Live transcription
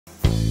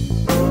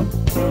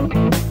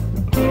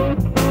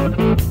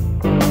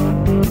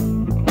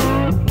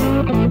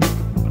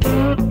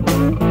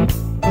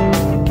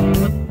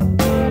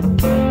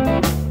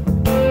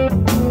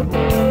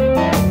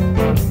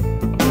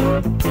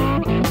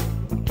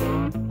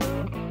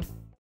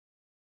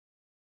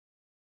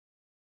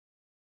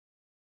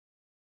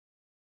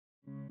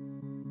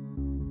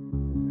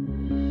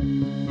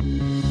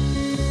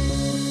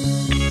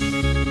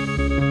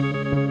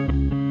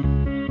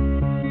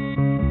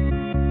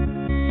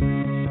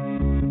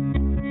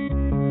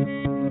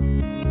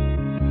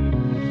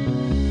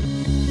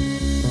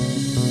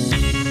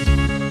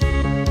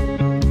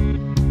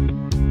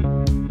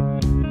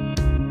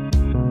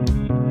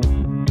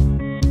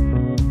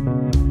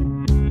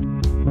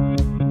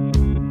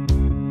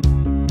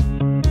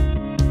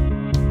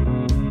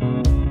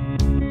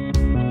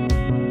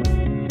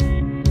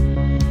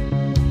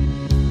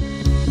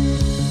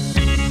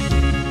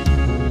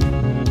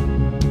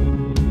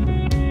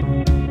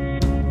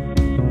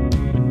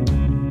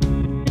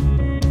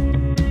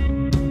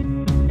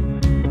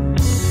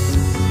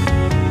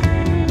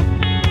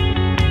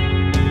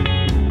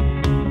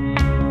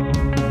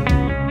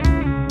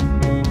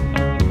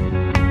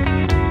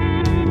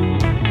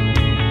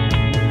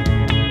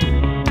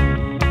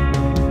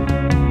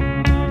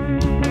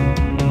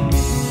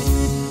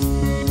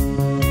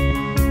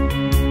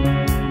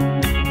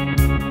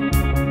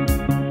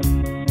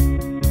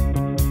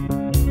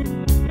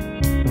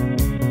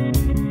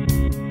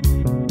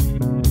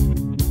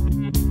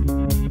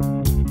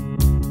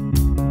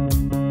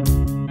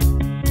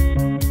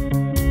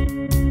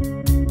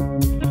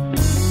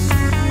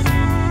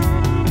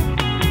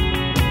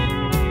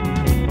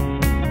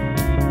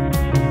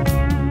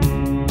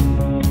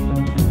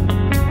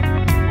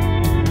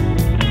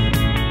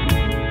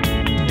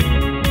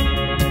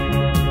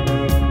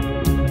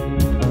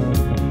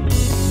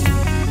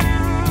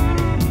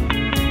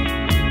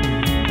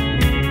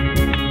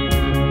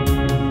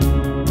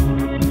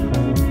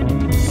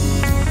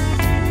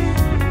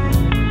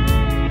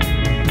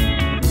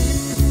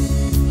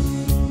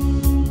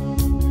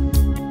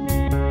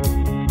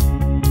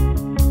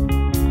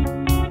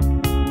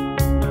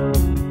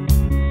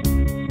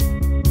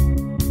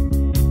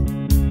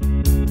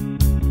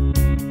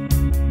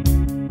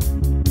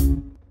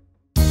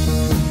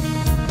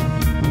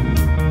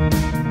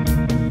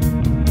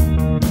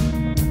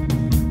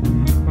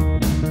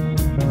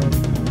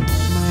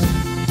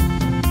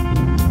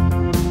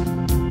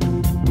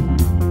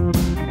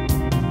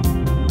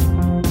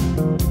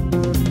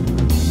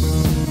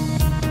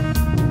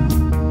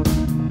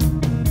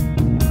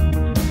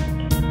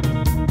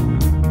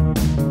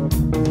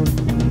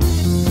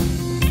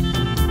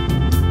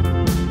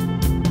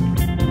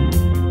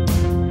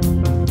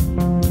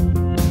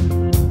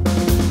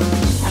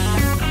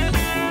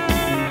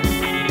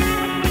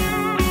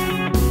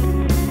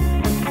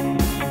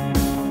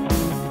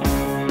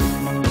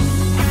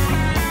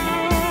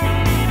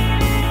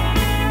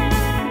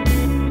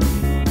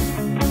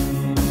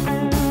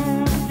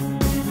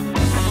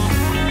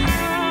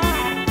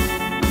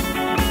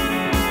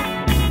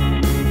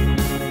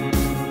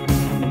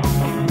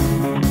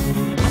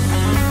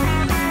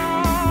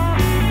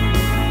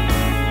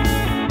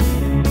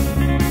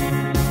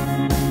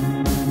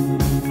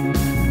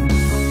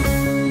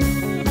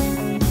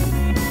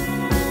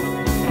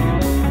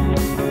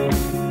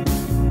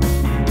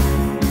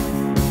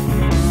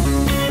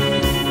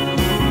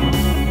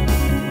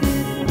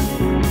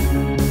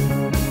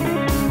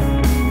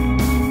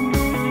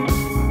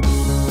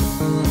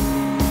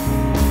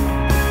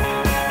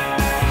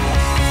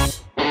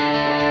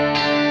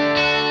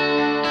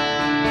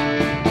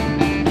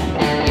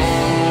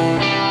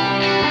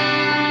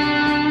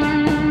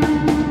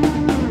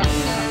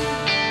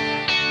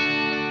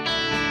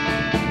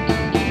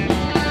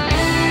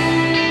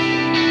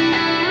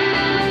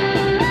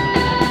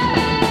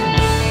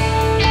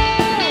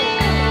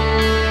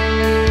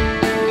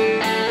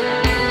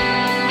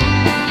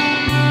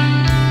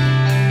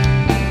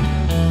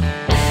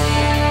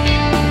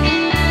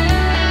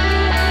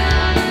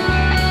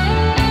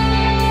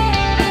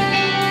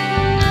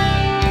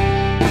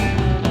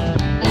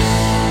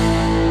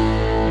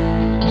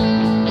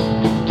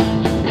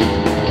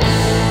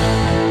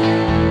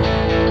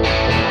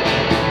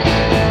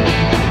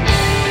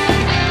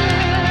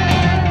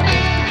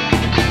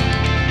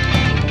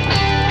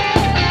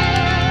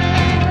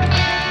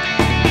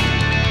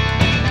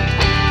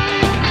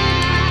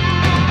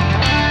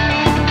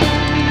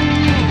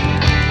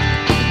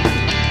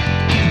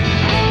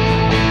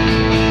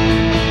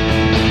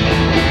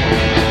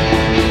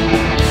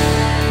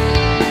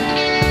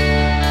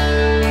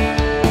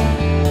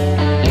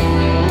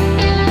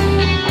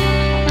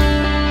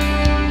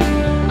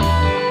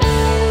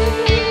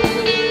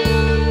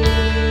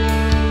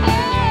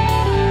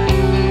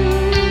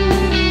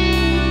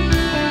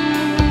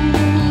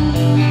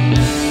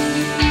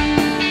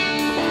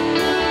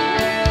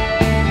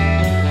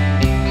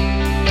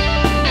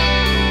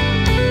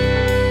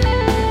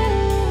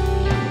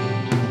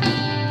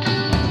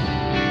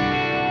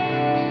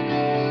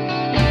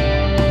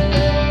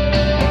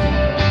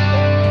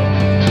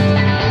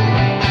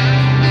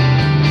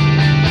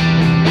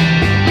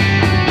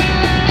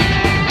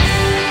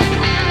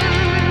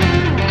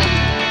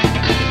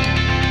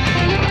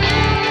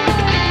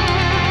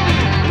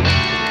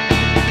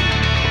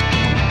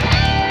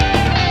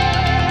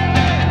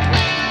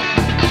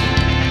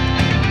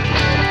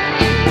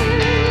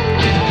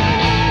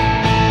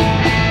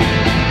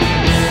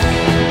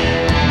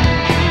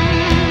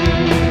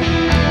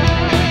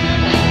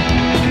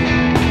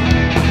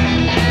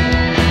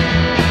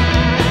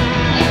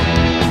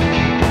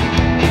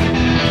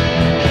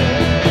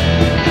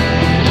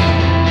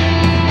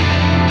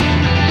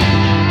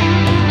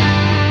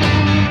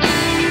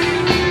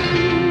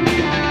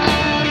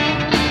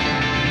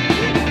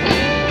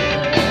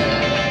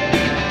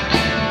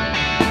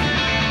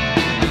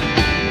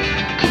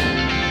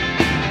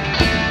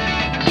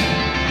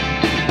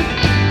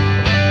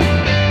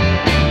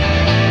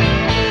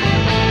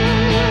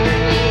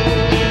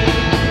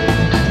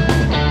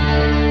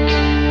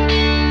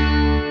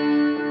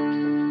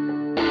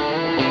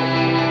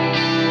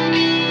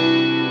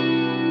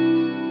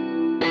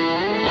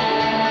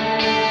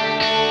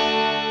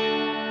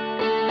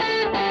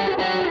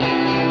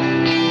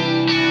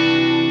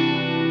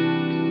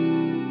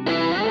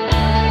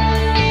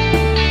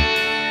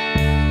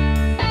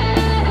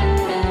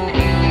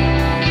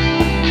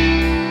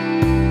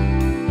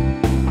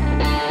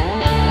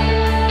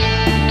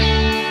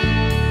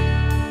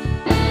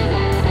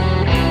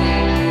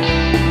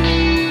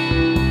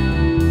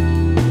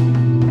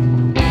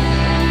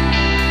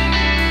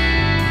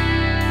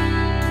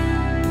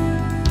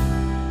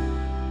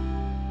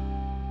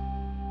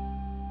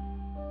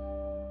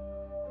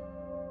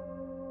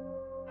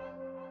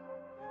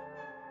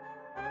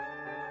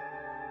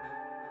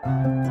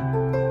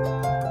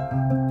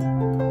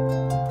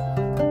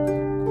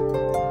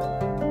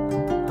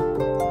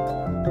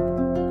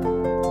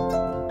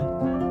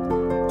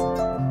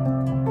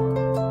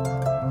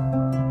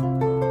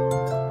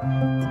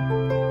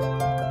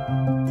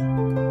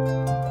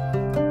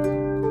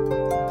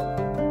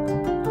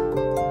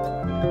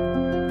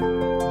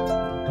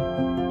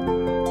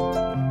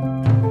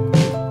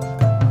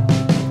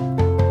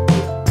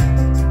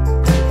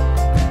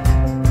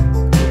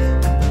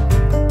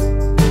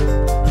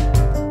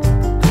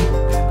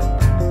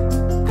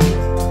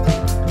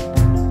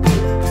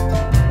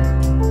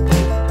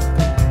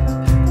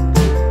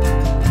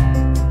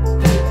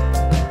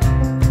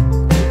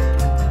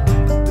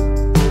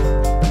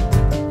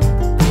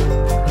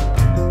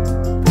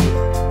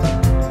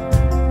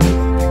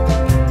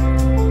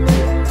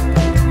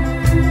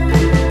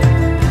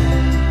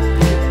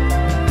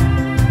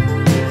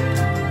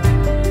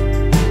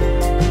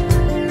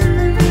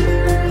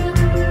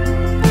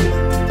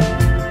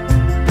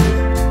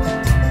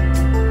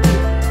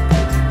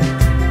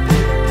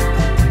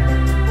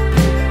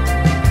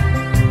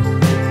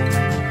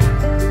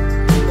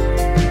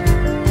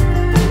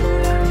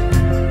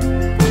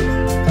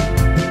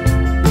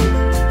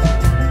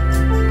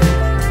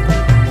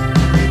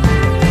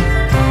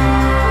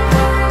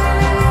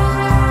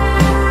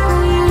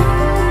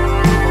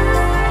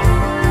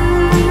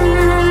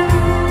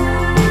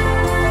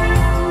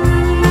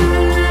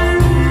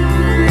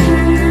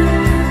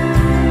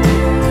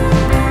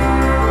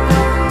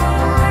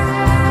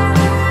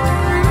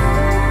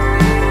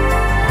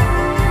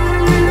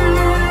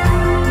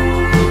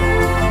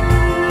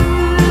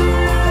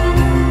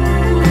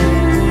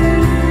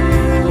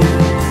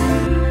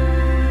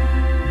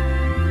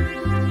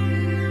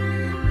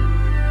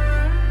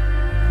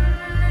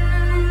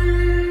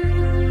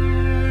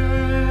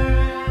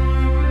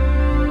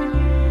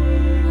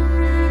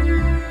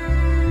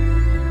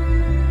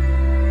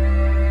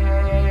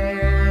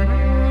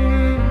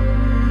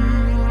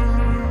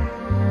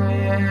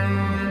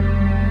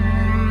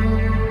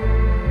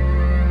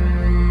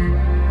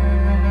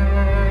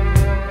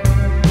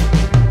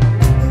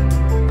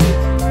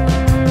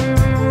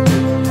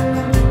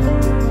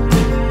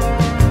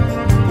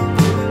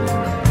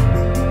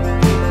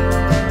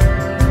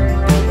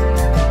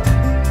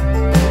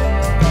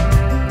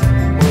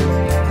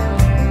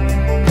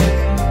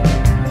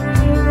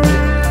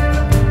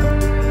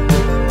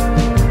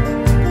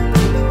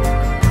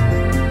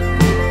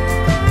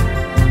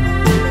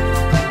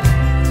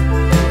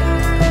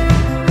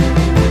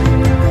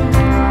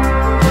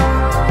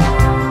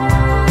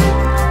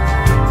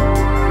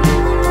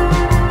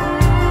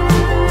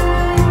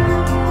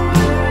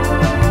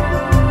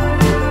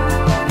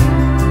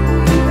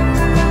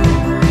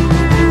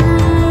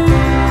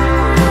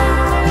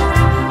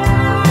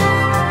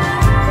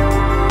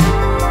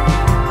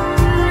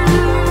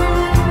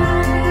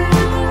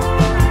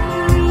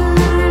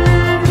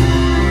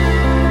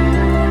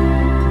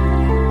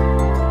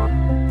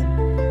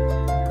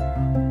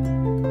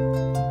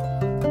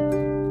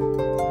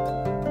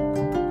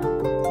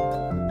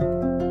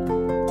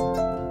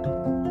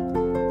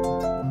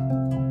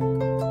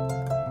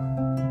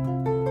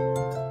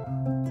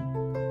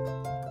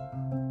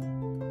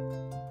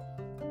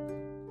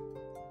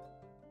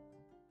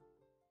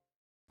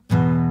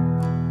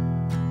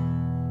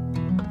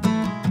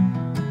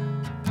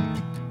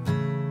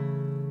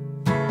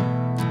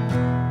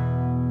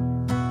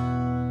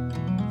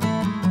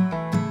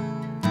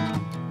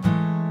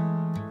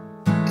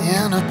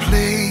in a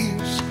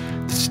place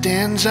that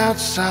stands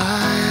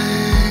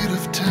outside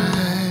of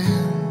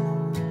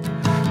time.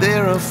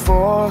 There are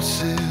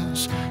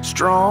forces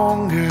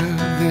stronger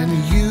than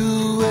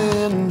you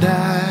and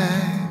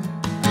I,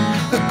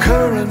 a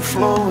current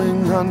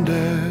flowing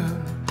under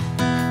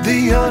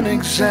the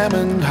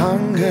unexamined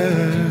hunger,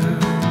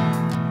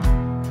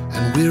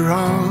 and we're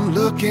all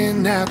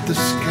looking at the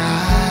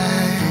sky.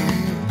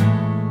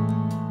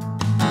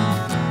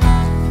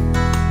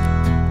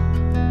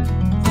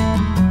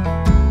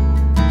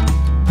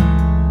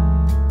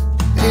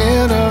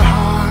 In a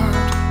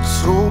heart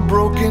so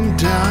broken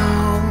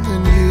down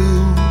and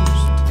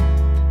used,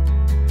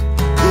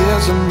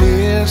 there's a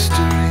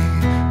mystery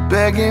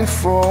begging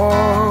for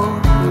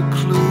a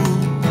clue.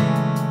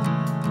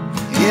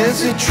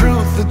 Is it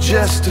truth or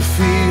just a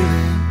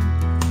feeling,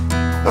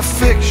 a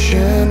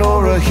fiction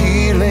or a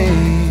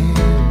healing?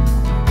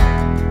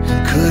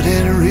 And could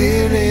it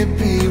really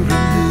be renewed?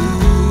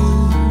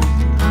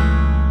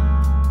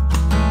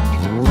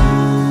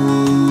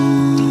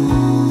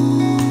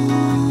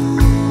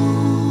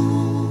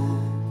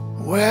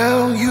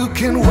 Well, you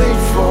can wait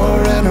for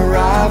an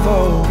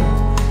arrival,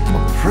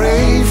 or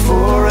pray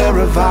for a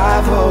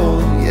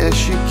revival.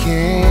 Yes, you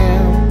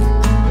can.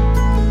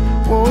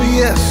 Oh,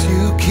 yes,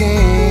 you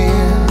can.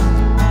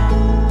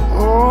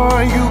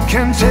 Or you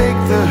can take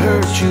the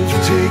hurt you've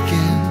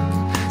taken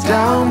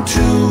down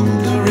to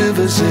the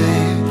river's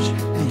edge,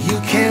 and you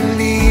can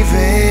leave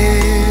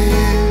it.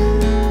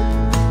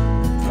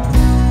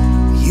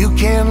 You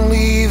can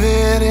leave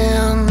it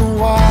in the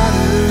water.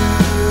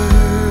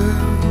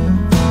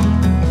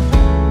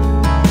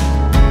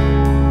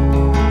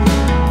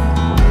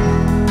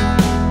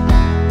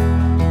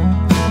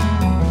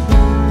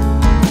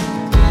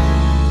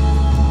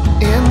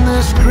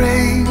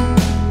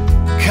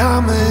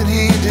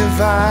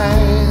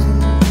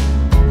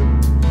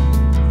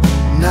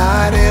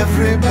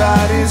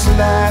 everybody's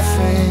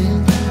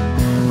laughing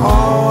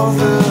all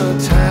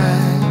the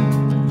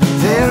time.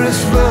 There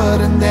is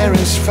flood and there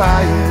is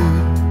fire.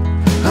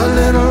 A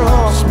little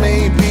loss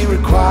may be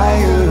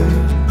required,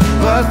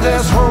 but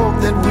there's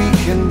hope that we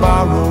can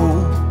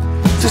borrow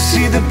to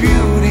see the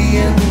beauty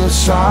in the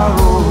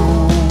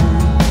sorrow.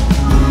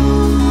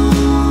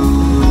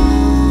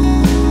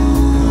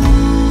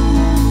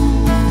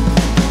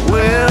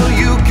 Well,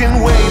 you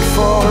can wait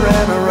for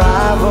an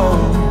arrival,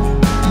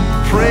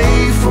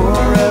 pray for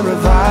a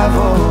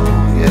revival.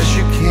 Yes,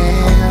 you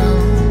can.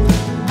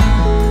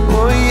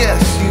 Oh,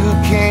 yes, you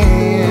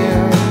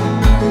can.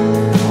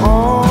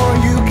 Or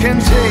you can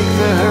take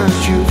the hurt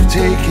you've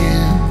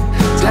taken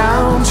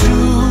down to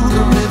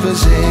the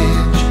river's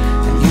edge,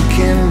 and you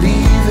can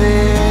leave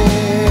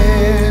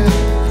it.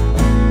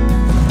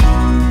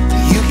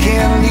 You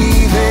can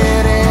leave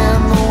it in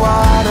the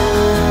water.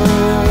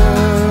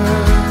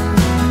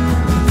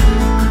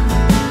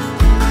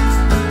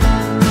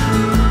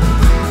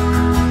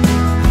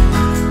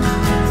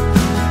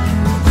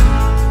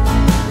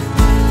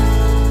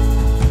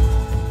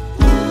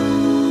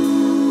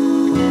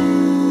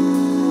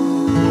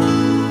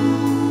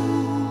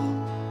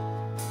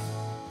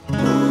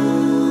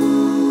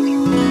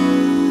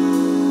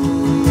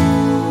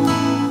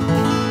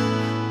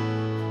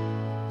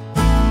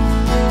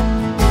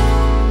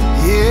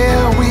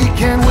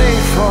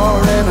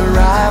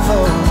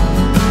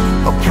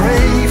 Or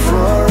pray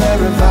for a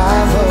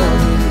revival.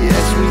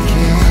 Yes, we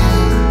can.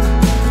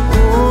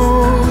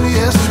 Oh,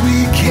 yes, we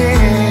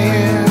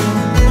can.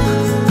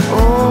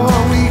 Oh,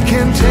 we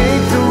can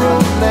take the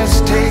road less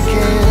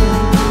taken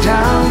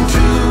down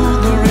to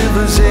the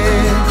river's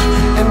edge,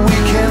 and we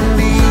can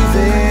leave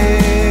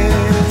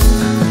it.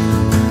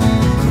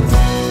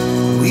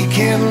 We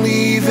can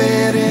leave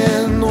it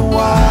in the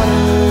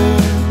water.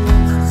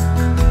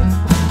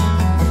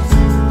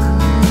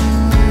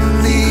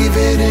 Leave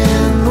it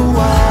in the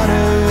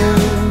water.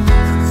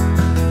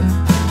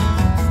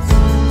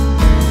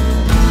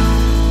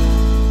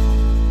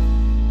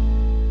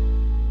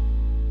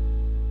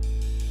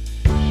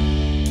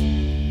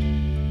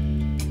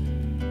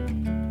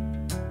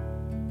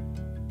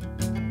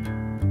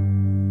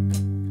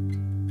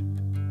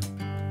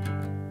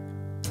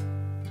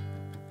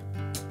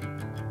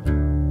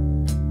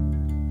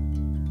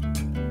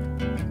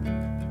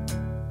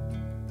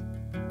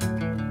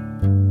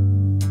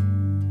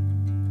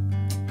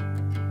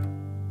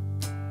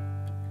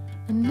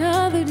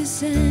 Another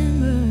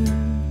December,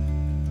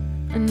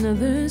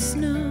 another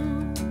snow.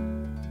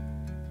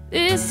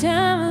 This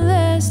time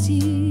last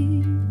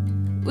year,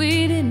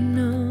 we didn't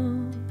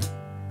know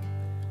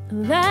a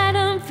light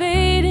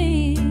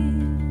unfading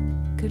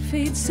could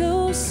fade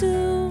so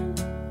soon.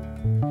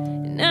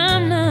 And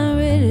I'm not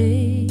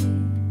ready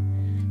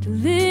to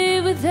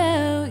live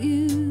without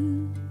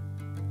you.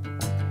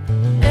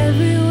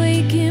 Every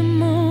waking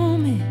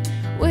moment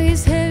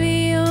weighs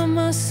heavy on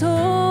my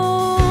soul.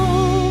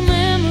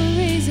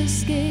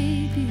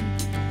 Escape you,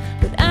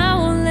 but I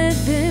won't let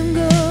them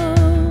go.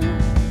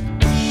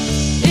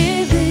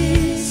 If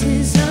this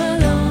is our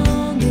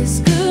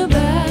longest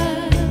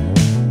goodbye,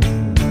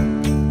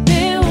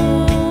 there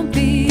won't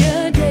be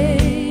a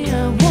day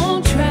I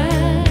won't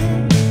try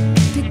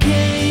to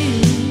carry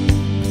you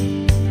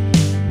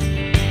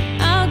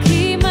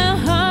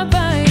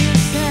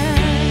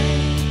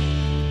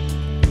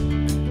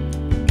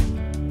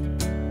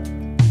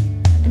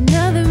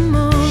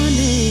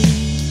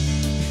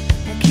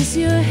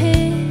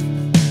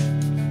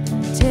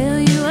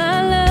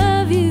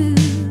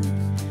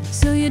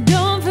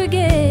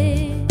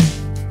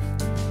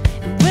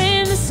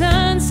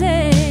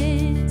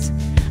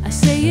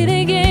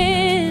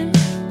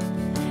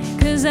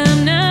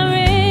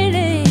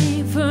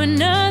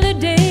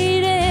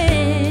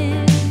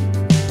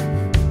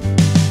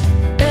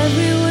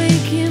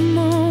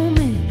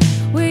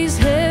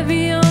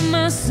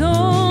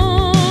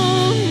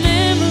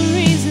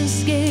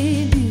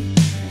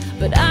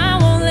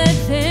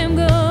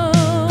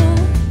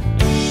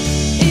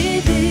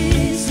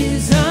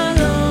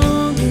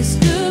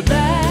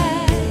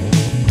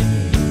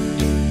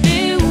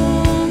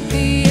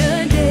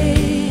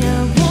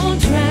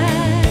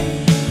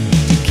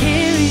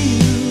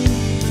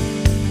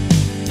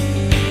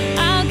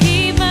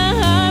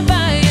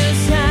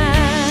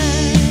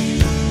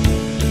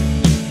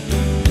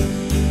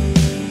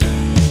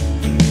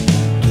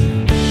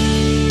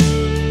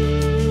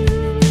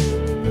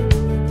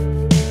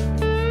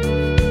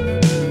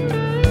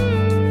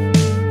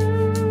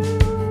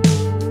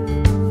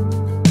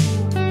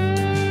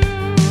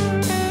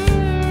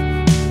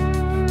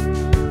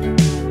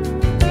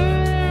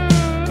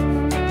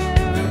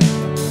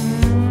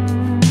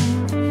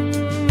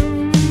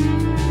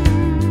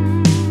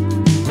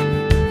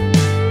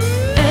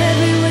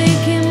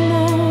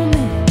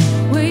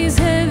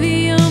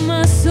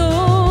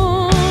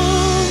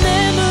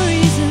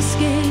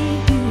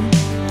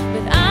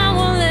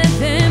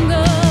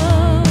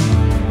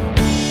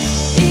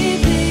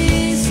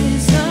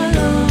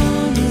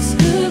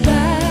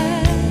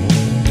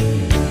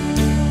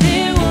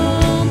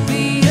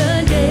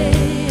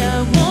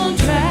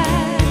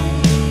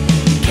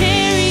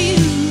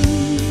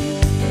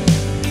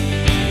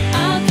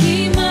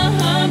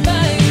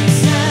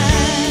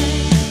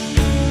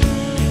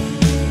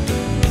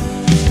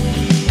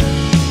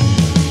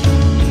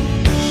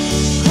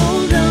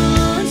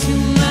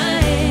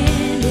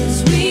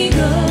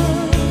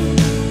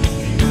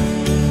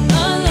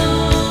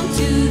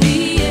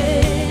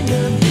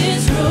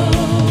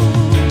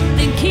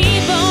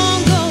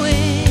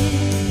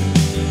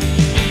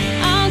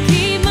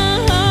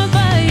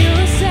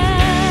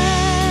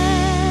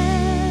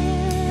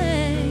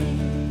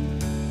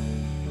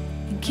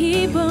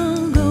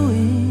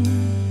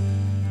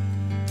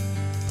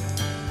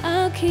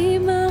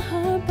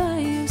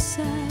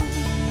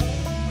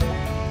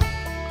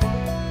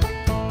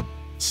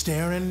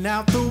staring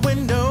out the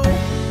window,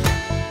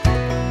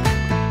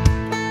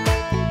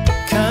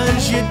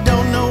 'cause you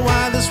don't know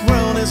why this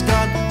world has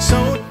gone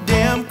so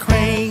damn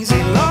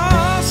crazy.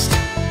 Lost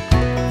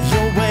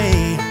your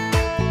way,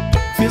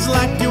 feels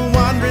like you're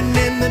wandering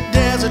in the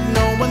desert.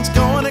 No one's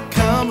gonna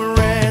come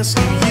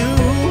rescue you.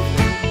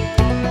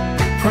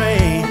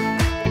 Pray,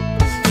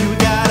 you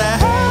gotta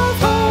have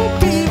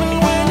hope even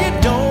when you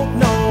don't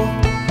know.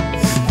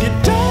 You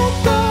don't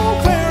know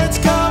where it's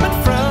coming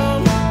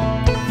from.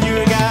 You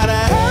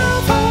gotta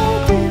have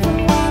hope even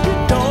when you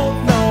don't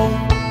know.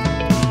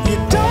 You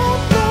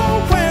don't know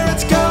where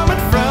it's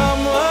coming from.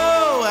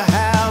 Oh,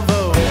 have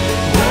hope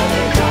when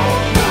you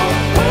don't know.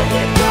 When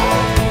you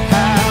don't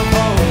have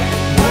hope.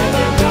 When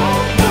you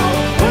don't know.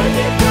 When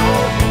you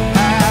don't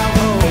have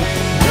hope.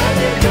 When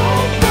you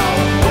don't know.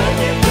 When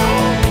you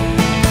don't.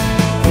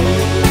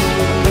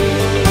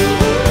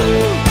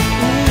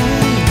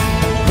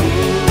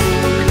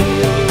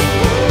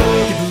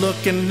 Keep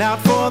looking out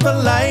for the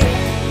light,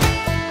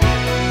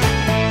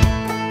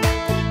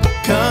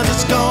 'cause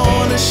it's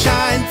gonna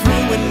shine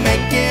through and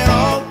make it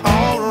all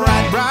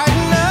right.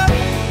 Brighten up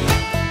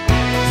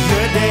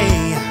your day,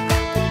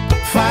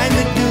 find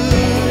the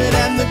good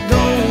and the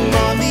gold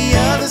on the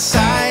other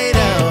side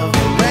of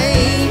the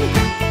rain.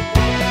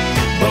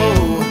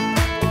 Oh,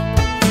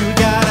 you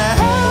gotta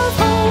have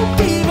hope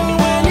even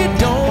when you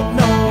don't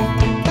know.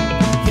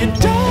 You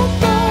don't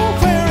know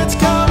where it's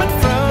coming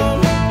from.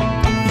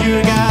 You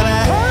gotta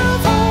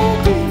have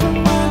hope even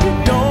when you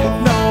don't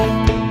know.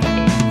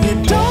 You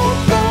don't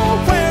know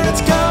where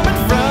it's coming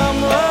from.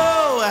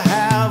 Oh,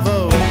 have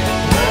hope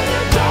when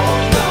you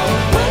don't know.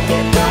 When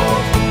you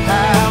don't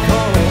have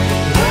hope.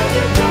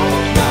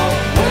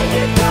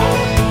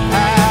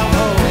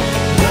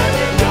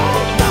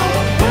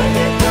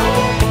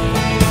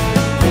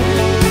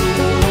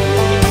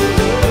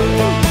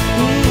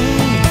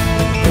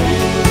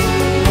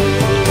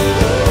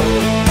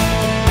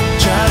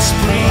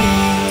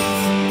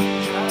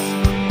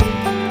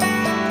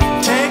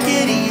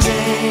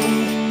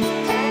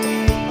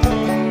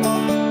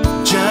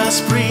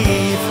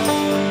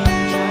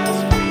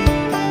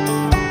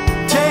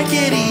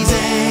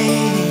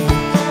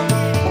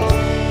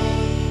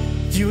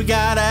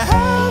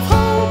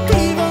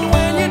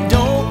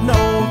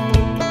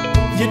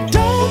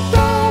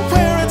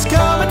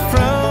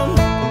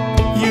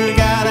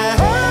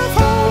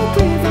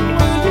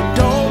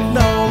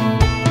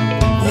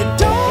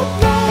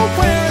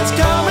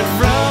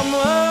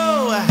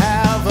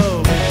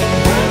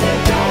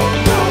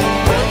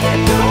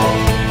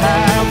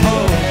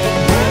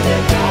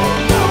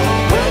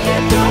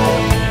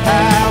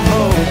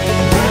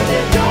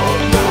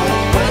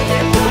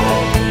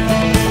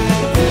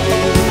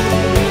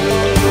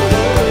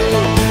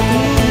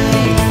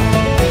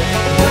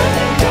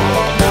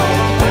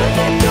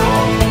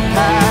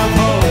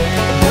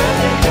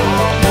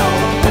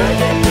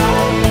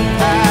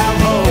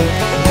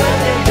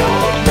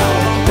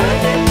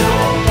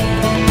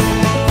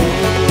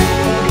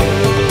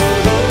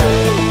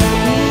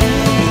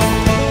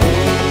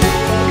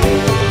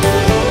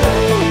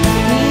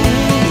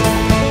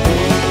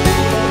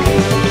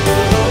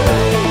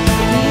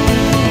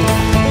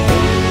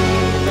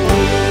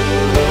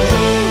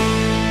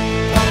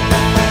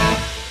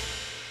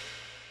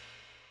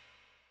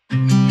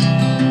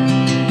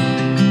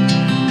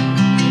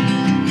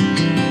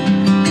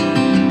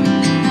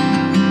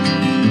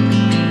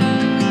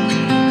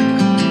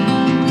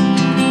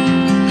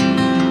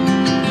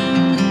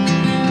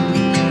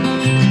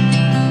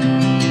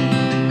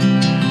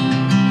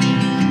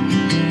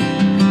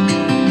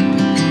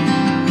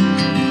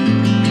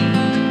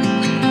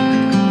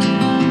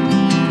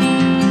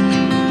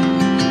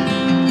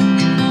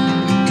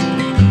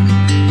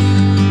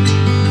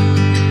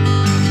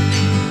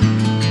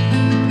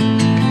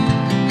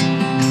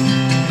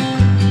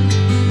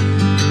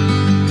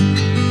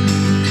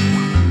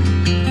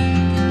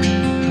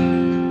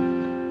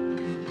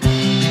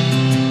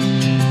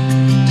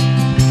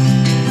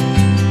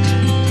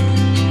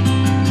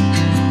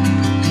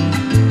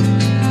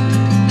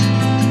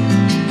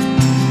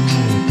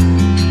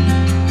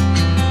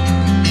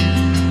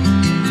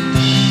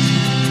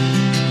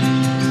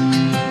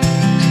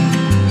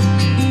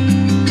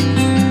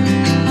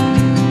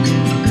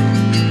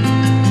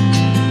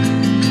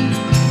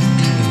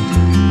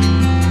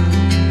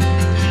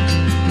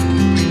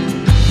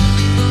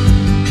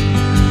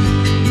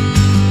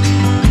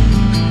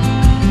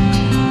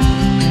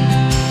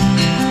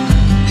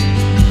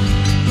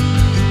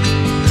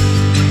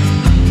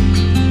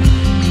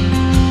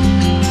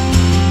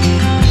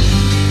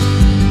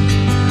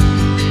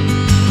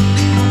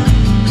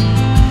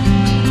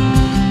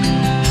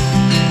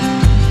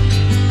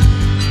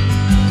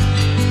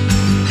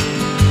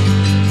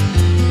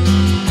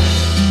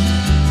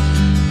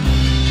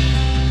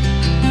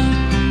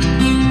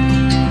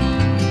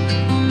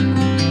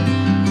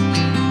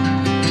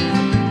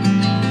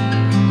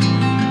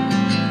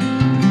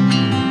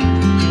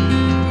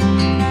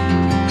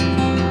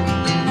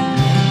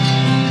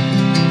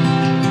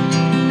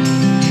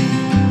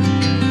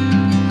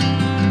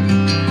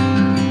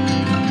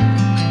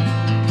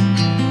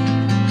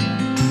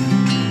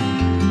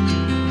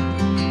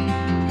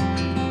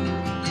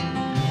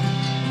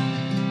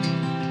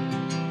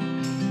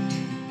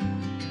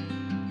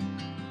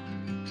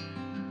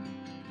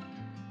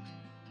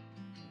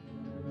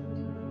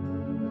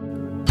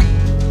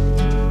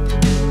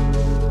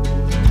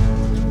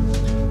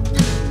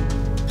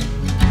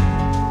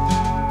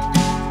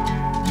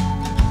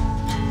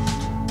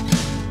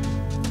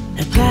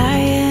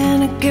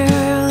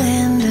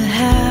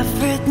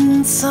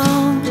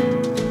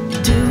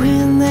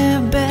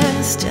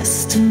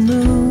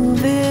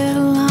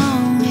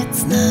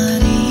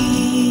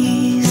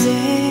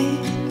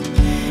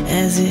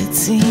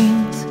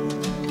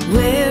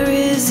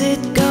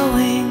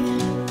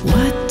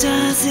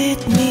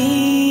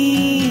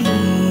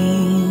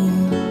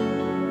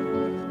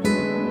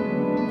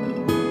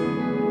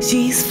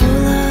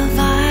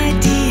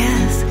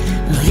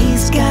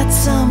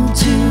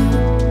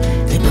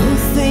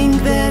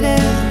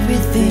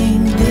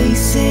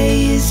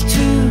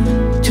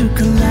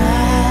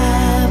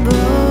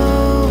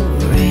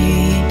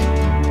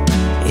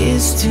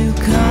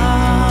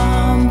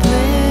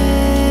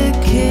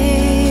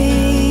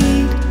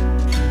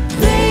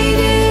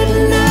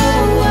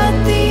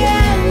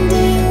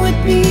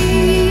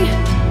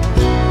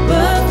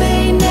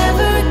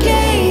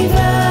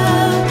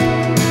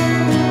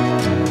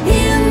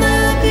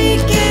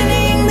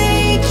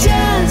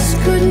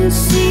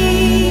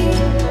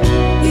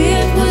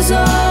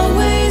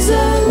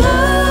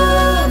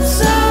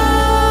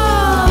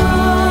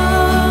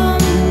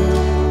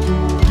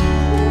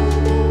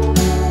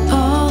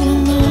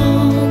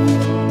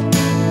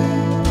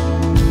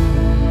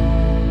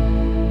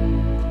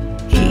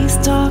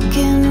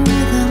 talking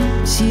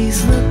rhythm,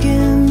 she's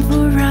looking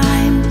for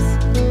rhymes.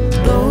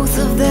 Both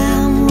of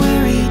them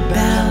worried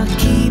about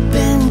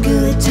keeping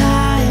good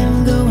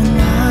time going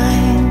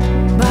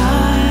line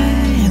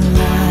by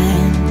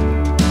line.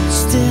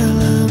 Still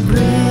a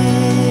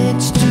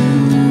bridge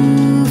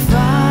to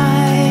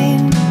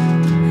find.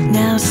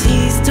 Now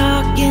she's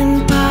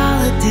talking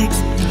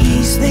politics,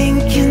 he's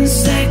thinking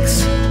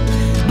sex.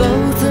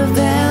 Both of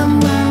them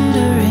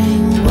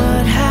wondering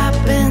what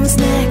happens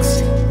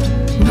next.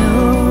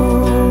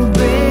 No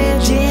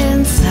bridge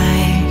in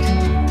sight.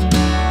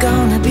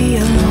 Gonna be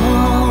a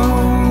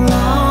long,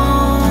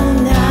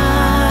 long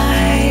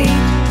night.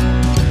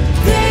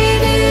 They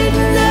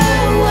didn't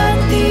know what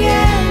the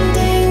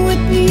ending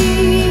would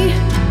be,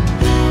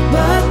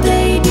 but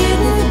they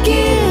didn't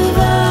give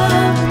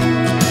up.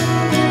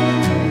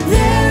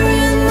 There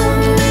in the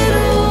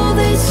middle,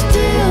 they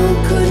still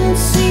couldn't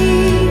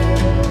see.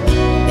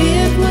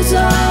 It was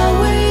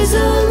always a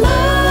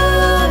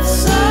love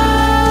song.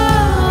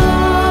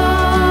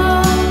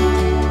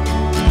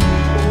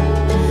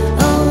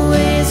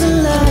 Always a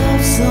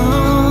love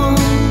song.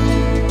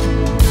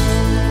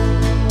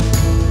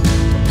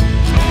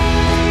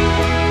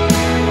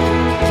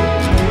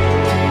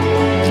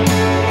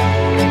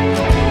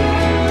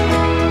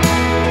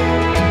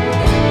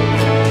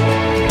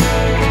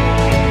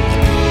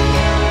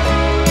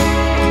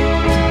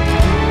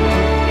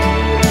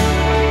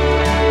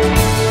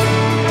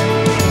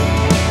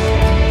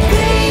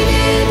 They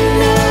didn't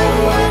know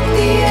what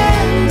the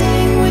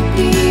ending would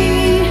be,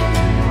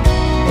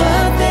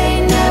 but they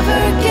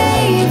never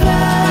gave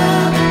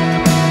up.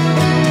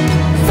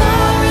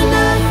 Far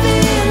enough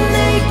in,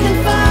 they can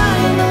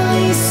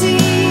finally see.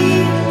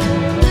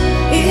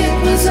 It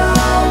was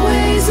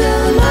always a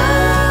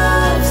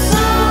love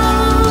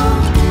song.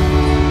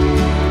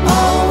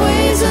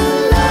 Always a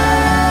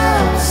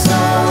love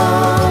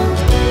song.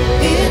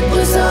 It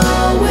was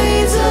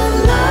always a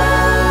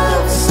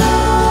love song.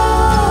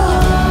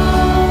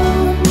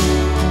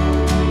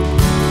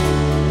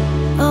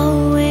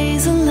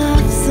 Always a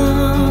love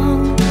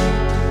song.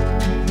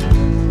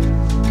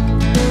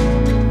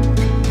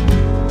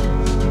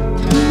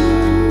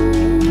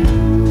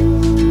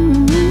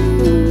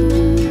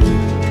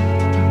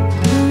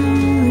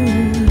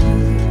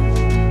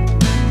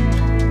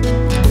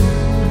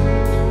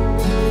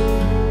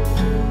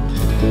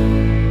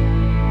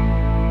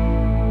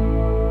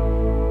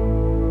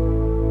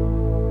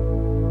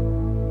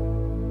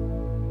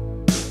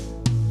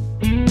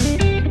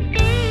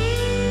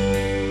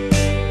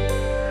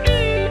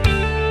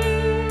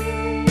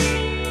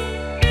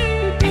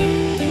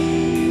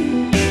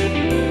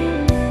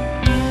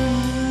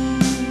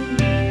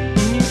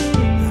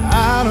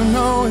 I don't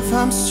know if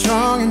I'm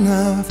strong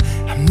enough.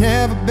 I've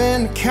never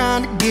been the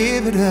kind to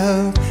give it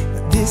up.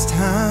 But this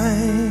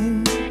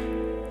time,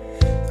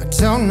 I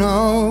don't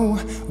know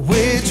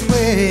which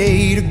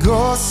way to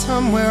go.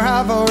 Somewhere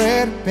I've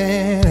already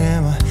been.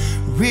 Am I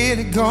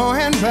really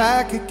going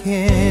back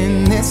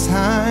again this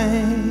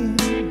time?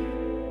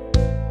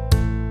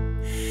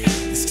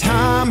 This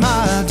time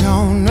I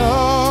don't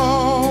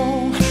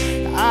know.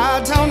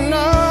 I don't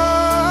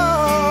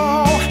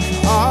know.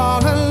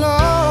 All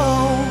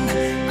alone,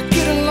 I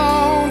get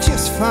along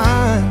just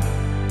fine.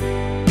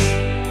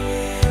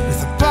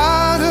 With a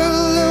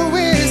bottle of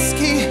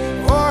whiskey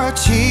or a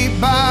cheap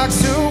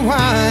box of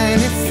wine.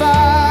 If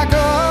I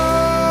go,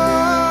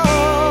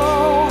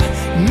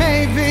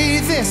 maybe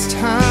this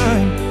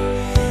time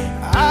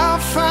I'll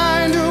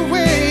find a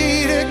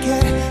way to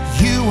get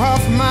you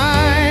off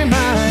my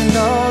mind.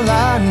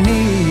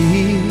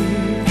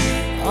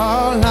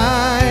 All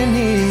I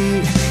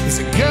need is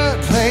a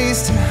good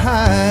place to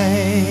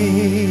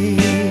hide.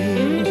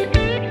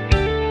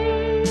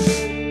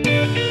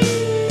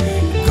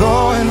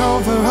 Going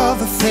over all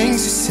the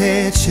things you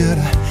said. Should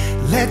I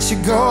let you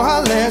go?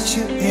 I'll let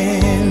you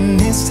in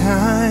this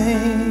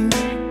time.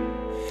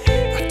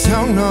 I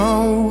don't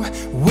know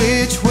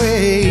which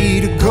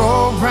way to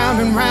go. Round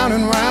and round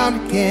and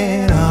round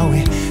again. Are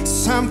we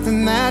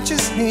something that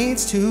just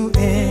needs to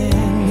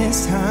end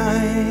this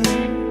time?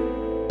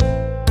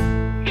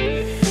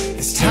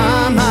 This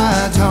time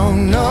I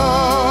don't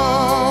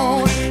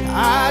know.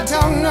 I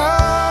don't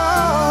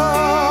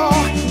know.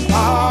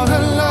 All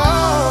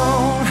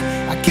alone,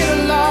 I get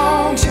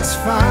along just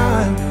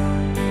fine.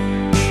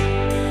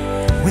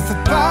 With a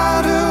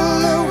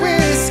bottle of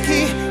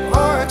whiskey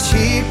or a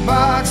cheap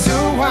box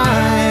of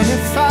wine.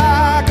 If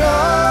I go,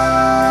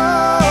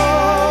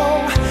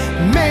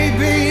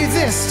 maybe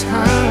this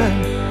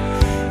time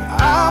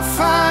I'll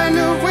find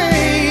a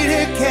way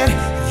to get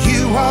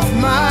you off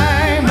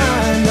my mind.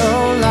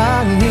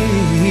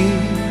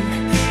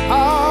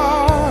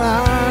 All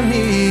I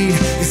need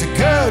is a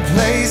good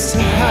place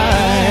to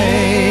hide.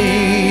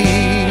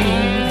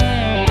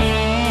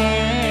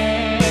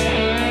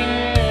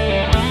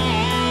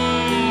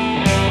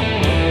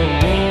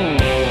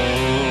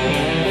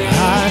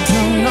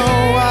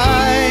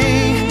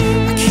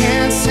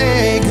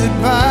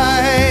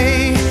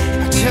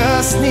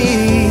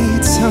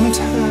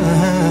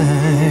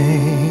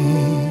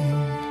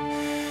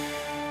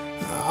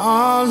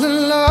 all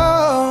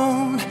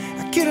alone.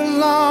 I get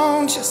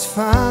along just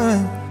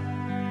fine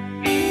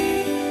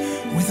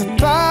with a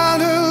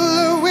bottle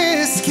of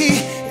whiskey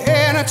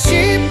and a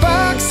cheap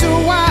box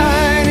of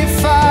wine.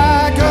 If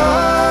I go,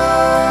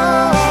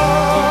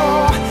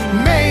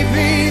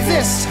 maybe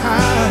this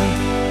time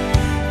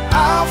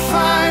I'll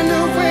find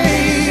a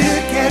way to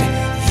get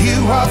you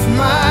off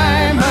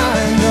my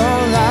mind.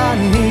 All I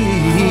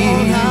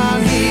need,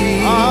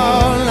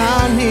 all I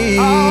need, all I need,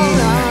 all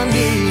I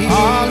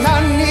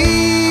need,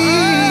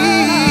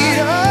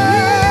 all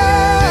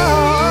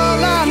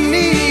I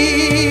need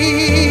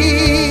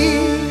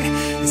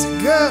is a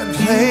good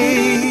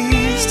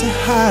place to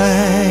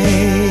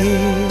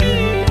hide,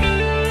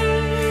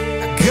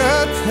 a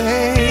good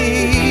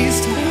place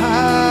to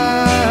hide.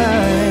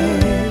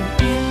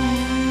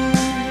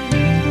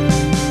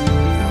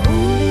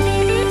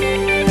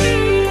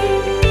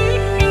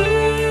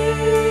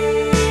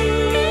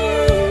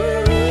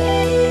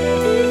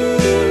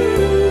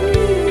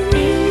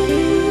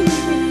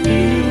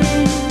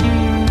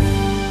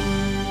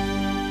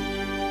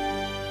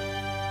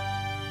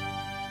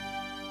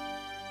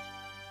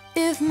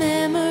 If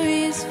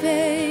memories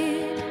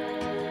fade,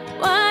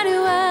 why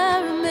do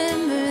I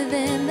remember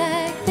them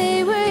like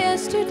they were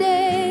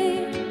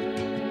yesterday?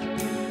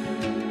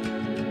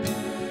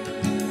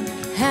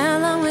 How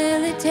long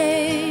will it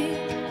take?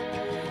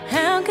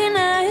 How can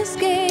I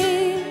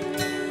escape?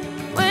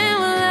 When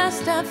will I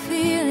stop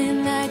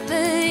feeling like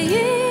the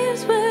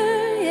years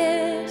were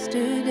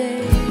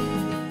yesterday?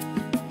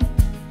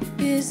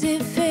 Is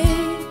it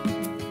fate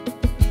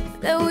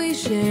that we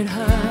shared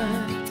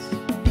hearts?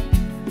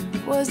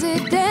 Was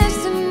it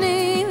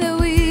destiny that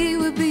we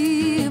would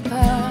be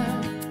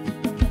apart?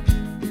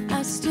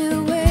 I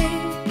still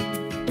wait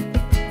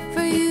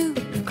for you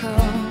to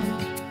call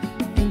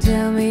and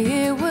tell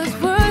me it was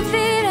worth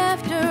it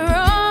after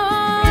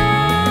all.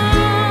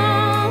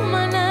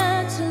 My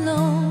nights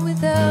alone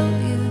without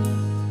you.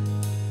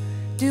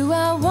 Do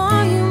I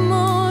want you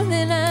more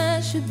than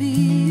I should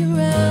be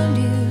around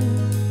you?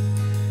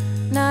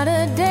 Not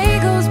a day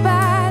goes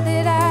by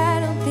that I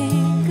don't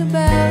think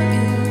about you.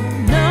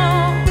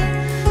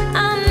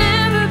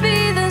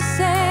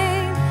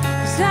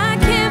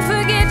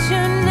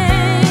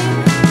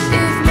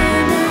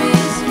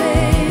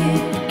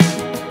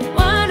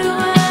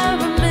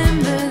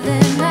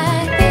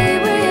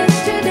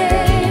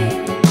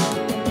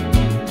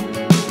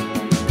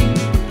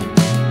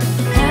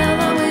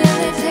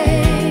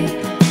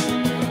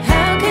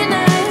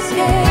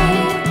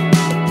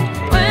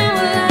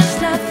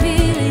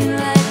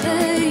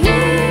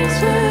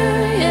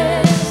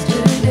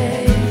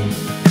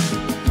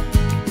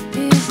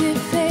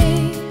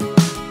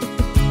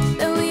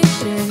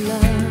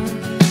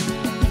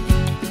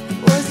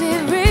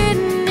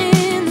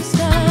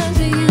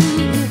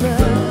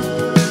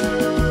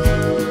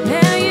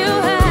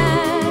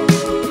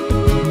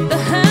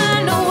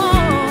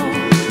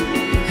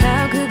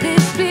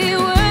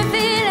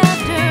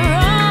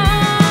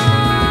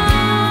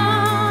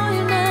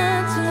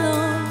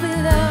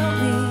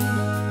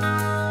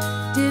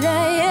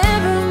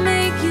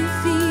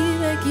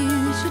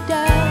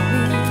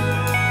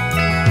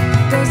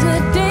 Was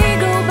it